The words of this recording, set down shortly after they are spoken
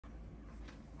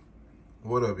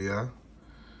What up, y'all?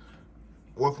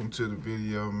 Welcome to the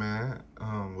video, man.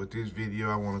 With this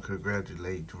video, I want to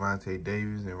congratulate Gervonta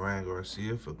Davis and Ryan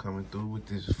Garcia for coming through with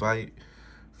this fight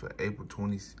for April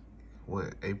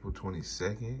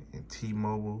 22nd in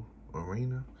T-Mobile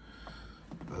Arena.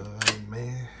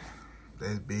 Man,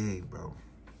 that's big, bro.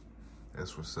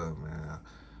 That's what's up, man.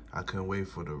 I couldn't wait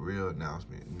for the real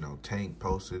announcement. You know, Tank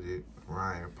posted it,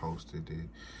 Ryan posted it,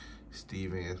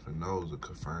 Steven Espinoza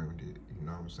confirmed it. You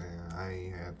know what I'm saying? I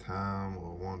ain't had time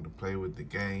or wanted to play with the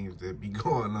games that be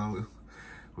going on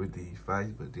with these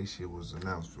fights, but this shit was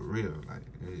announced for real. Like,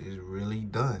 it's really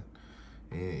done.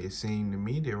 And it seemed to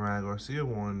me that Ryan Garcia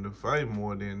wanted to fight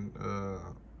more than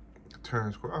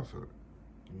Terrence Crawford.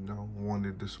 You know,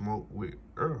 wanted to smoke with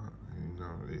Earl.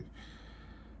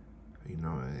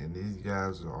 And these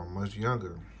guys are much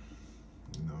younger.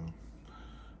 You know,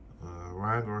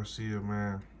 Ryan Garcia,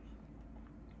 man,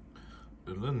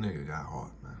 the little nigga got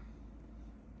heart, man.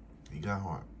 He got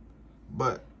heart.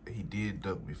 But he did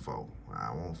duck before.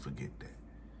 I won't forget that.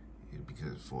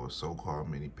 Because for a so-called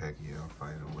Manny Pacquiao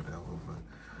fight or whatever. But,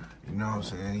 you know what I'm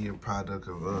saying? He a product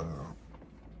of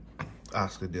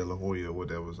Oscar De La Hoya or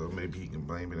whatever. So maybe he can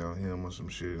blame it on him or some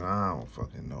shit. I don't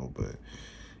fucking know. But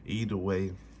either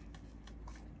way,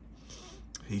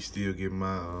 he still get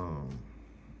my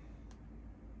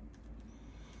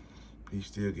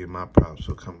props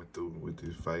for coming through with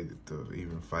this fight to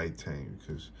even fight Tank,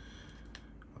 because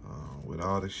with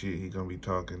all the shit he gonna be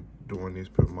talking during this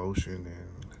promotion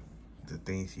and the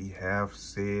things he have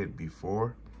said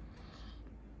before,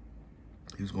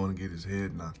 he's gonna get his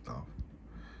head knocked off.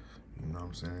 You know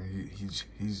what I'm saying?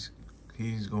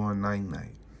 He's going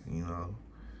night-night, you know.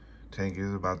 Tank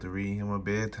is about to read him a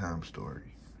bedtime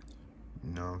story.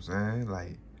 You know what I'm saying?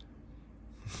 Like,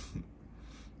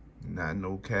 not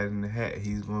no cat in the hat.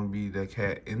 He's gonna be the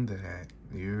cat in the hat.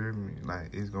 You hear me?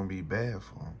 Like, it's gonna be bad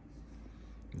for him.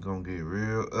 It's gonna get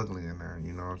real ugly in there,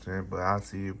 you know what I'm saying? But I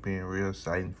see it being real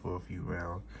exciting for a few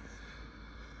rounds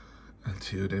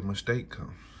until that mistake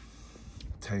comes.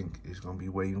 Tank is gonna be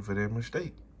waiting for that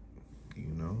mistake,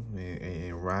 you know?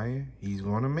 And Ryan, he's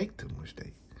gonna make the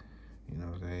mistake. You know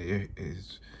what I'm saying?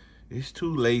 It's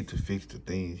too late to fix the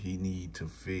things he need to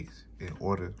fix in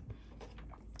order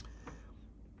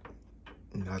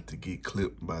not to get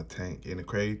clipped by Tank. And the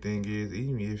crazy thing is,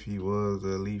 even if he was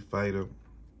an elite fighter,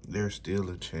 there's still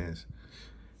a chance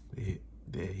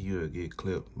that he'll get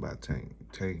clipped by Tank.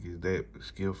 Tank is that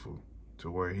skillful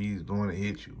to where he's going to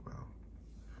hit you, bro.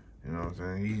 You know what I'm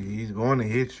saying? He's going to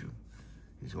hit you.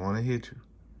 He's going to hit you.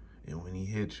 And when he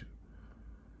hits you,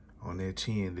 on that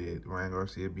chin that Ryan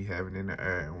Garcia be having in the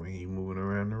air, and when he moving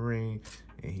around the ring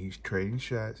and he's trading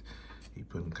shots, he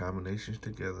putting combinations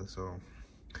together. So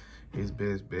his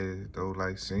best bet is throw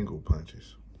like single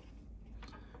punches.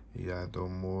 He got to throw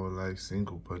more like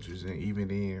single punches. And even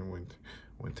then,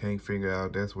 when Tank figure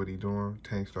out that's what he doing,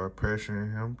 Tank start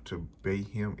pressuring him to bait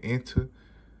him into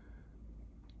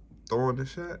throwing the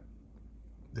shot.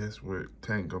 That's what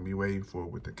Tank gonna be waiting for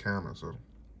with the counter. So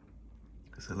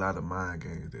it's a lot of mind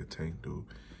games that Tank do.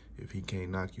 If he can't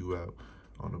knock you out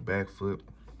on the back foot,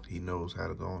 he knows how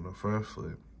to go on the front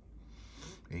foot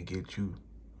and get you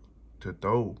to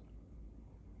throw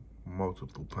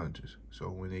multiple punches. So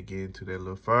when they get into that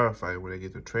little firefight, where they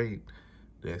get to trade,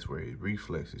 that's where his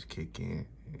reflexes kick in,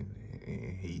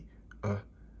 and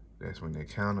that's when that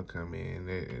counter come in,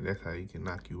 and that's how he can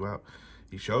knock you out.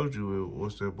 He showed you,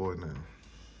 what's that boy name?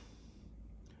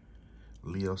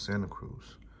 Leo Santa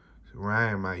Cruz. So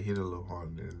Ryan might hit a little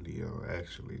harder than Leo,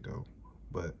 actually, though.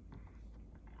 But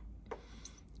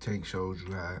Tank showed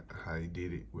you how he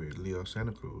did it with Leo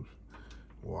Santa Cruz.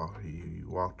 He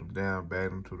walked him down,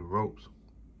 bagged him to the ropes.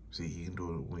 See, he can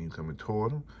do it when you're coming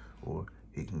toward him, or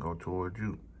he can go toward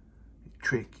you. He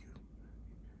trick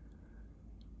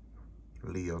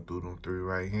you. Leo threw them 3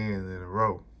 right hands in a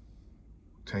row.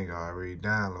 Tank already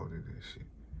downloaded that shit.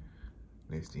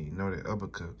 Next thing you know, that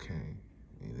uppercut came,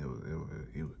 and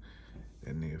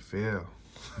that nigga fell.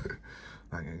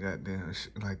 Like a goddamn,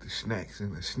 like the snacks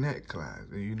in the snack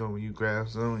closet. You know when you grab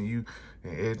something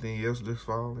and everything else just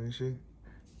fall and shit?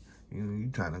 You know, you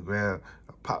trying to grab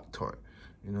a Pop-Tart.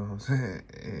 You know what I'm saying?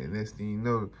 And next thing you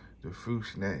know, the fruit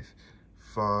snacks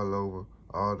fall over,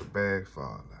 all the bags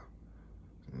fall out.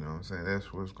 You know what I'm saying?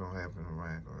 That's what's going to happen to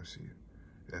Ryan Garcia.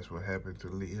 That's what happened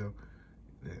to Leo.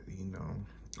 That, you know,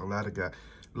 a lot of guys.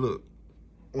 Look,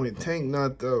 when Tank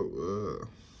knocked out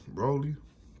Rolly,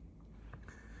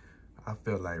 I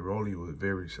felt like Rolly was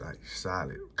very like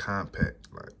solid, compact,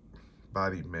 like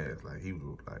body mass. Like he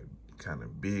was like kind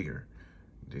of bigger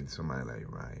than somebody like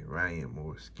Ryan. Ryan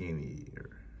more skinny or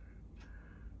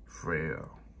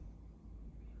frail.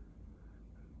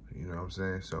 You know what I'm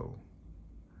saying? So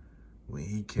when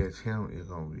he catch him, it's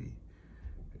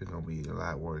gonna be a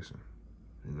lot worse.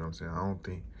 You know what I'm saying? I don't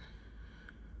think,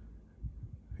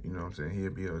 you know what I'm saying, he'll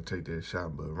be able to take that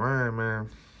shot. But Ryan, man,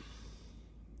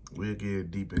 we'll get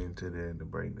deeper into that, the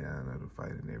breakdown of the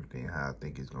fight and everything, how I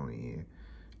think it's gonna end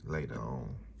later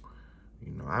on.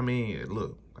 You know, I mean,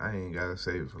 look, I ain't gotta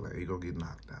save it for like he gonna get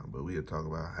knocked out, but we'll talk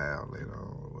about how later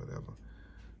on or whatever.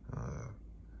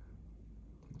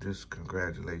 Just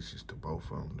congratulations to both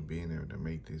of them to being able to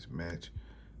make this match,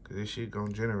 cause this shit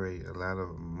gonna generate a lot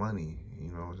of money. You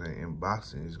know what I'm saying? In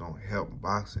boxing, it's gonna help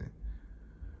boxing.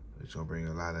 It's gonna bring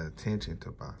a lot of attention to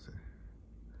boxing.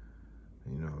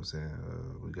 You know what I'm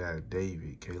saying? We got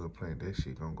David, Caleb Plant. That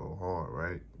shit gonna go hard,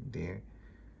 right? Then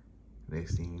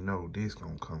next thing you know, this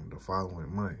gonna come the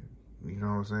following month. You know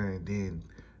what I'm saying? Then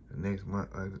the next month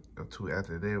or two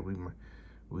after that,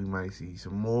 we might see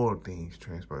some more things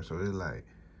transpire. So it's like,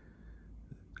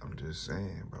 I'm just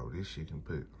saying, bro, this shit can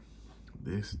put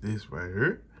this right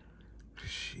here.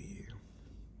 Shit.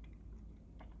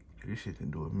 This shit can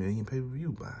do 1 million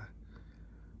pay-per-view buy.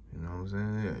 You know what I'm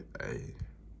saying? Hey.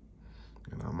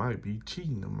 And I might be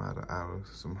cheating them out of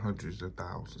some hundreds of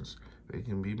thousands. They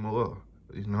can be more.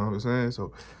 You know what I'm saying?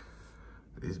 So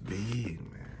it's big,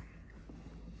 man.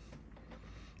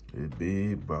 It's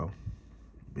big, bro.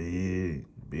 Big,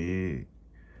 big.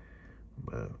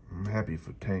 But I'm happy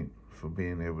for Tank for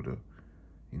being able to,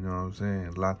 you know what I'm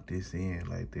saying, lock this in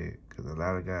like that. Because a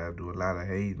lot of guys do a lot of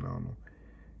hating on him.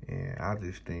 And I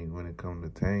just think when it comes to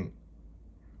Tank,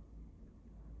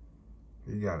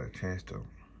 he got a chance to.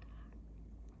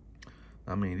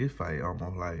 I mean, this fight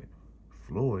almost like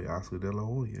Floyd, Oscar De La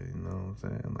Hoya, you know what I'm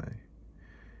saying? Like,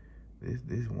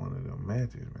 this one of them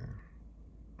matches, man.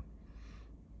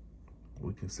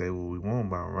 We can say what we want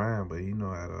about Ryan, but he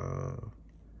know how to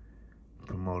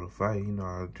promote a fight. He know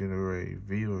how to generate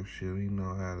viewership. He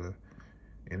know how to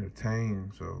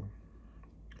entertain. So,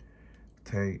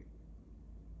 Tank,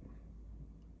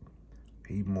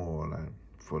 he more like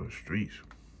for the streets.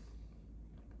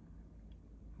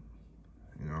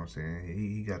 You know what I'm saying?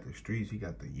 He got the streets. He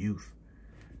got the youth.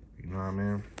 You know what I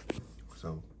mean?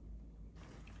 So,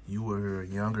 you were here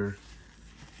younger,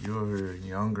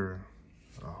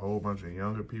 a whole bunch of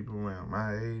younger people around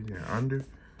my age and under,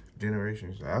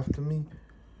 generations after me.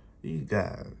 These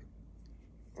guys,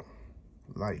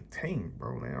 like Tank,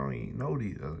 bro. They don't even know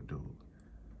these other dudes.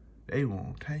 They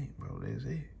want Tank, bro. That's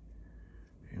it.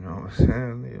 You know what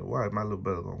I'm saying? Why my little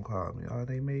brother gonna call me? Oh,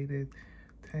 they made that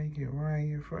Tank and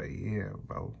Ryan fight. Yeah,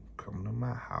 bro. Come to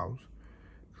my house,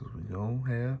 because we gonna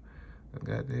have a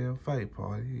goddamn fight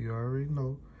party. You already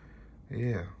know.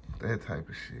 Yeah, that type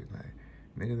of shit. Like,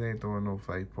 niggas ain't throwing no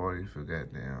fight parties for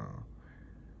goddamn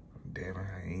Devin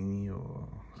Haney or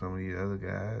some of these other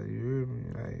guys. You hear me?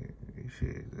 Like, this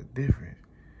shit is different.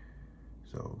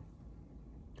 So,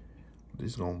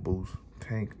 this gonna boost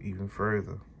Tank even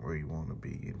further where you want to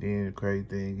be. And then the crazy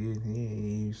thing is, he ain't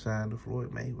even signed to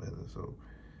Floyd Mayweather. So,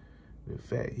 the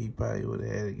fact he probably would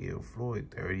have had to give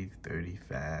Floyd 30,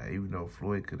 35, even though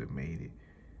Floyd could have made it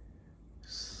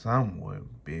somewhat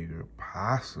bigger,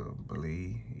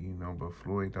 possibly, you know, but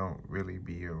Floyd don't really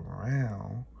be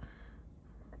around.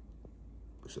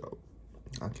 So,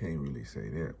 I can't really say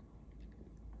that.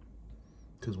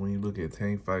 Because when you look at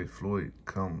Tank fight, Floyd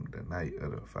come the night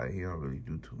of the fight, he don't really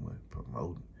do too much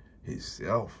promoting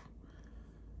himself.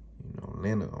 You know,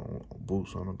 Leonard on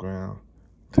boots on the ground.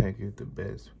 Tank is the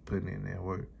best, putting in that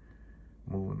work,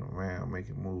 moving around,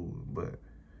 making moves. But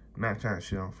I'm not trying to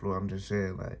shit on Floyd. I'm just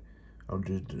saying, like, I'm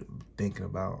just thinking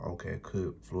about, okay,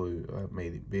 could Floyd have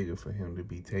made it bigger for him to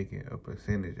be taking a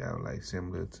percentage out, like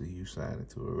similar to you signing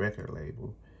to a record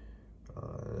label?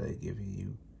 They giving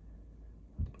you,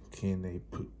 can they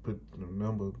put the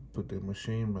number, put the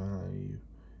machine behind you?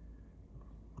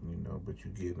 You know, but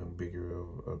you give them bigger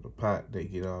of the pot. They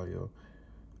get all your,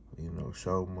 you know,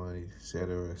 show money, et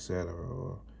cetera,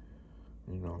 or,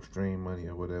 you know, stream money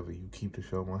or whatever. You keep the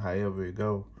show money, however it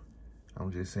go.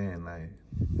 I'm just saying, like,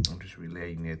 I'm just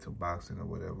relating it to boxing or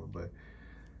whatever, but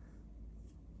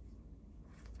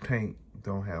Tank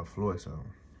don't have Floyd, so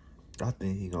I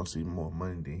think he gonna see more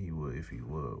money than he would if he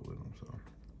would with him. So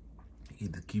he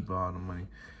get to keep all the money.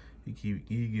 He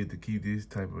get to keep this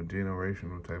type of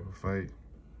generational type of fight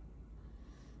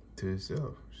to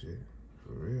himself. Shit,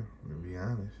 for real. To be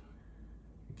honest,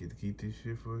 he get to keep this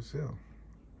shit for himself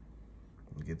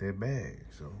and get that bag.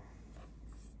 So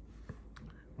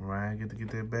Ryan get to get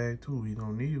that bag too. He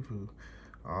gonna need it for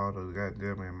all the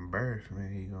goddamn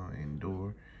embarrassment he gonna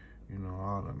endure. You know,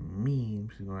 all the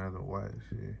memes he gonna have to watch.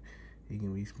 Shit. He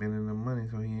can be spending the money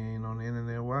so he ain't on the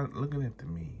internet looking at the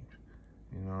memes.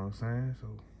 You know what I'm saying? So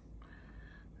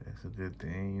That's a good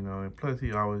thing, you know. And plus,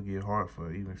 he always get hard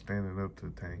for even standing up to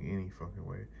Tank any fucking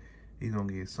way. He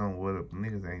gonna get somewhat up.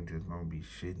 Niggas ain't just gonna be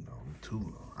shitting on him too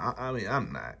long. I mean,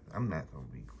 I'm not gonna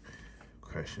be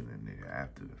crushing a nigga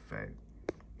after the fact,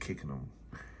 kicking him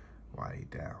while he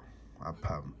down. I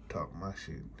pop talk my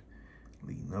shit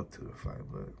leading up to the fight,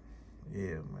 but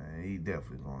yeah, man, he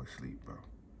definitely going to sleep, bro.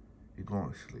 He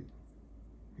going to sleep.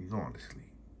 He going to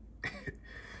sleep.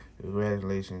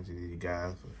 Congratulations to these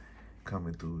guys for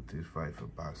coming through with this fight for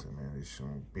boxing, man. It's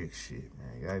some big shit,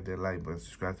 man. Y'all hit that like button,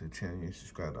 subscribe to the channel. You ain't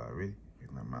subscribed already,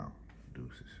 and I'm out.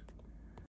 Deuces.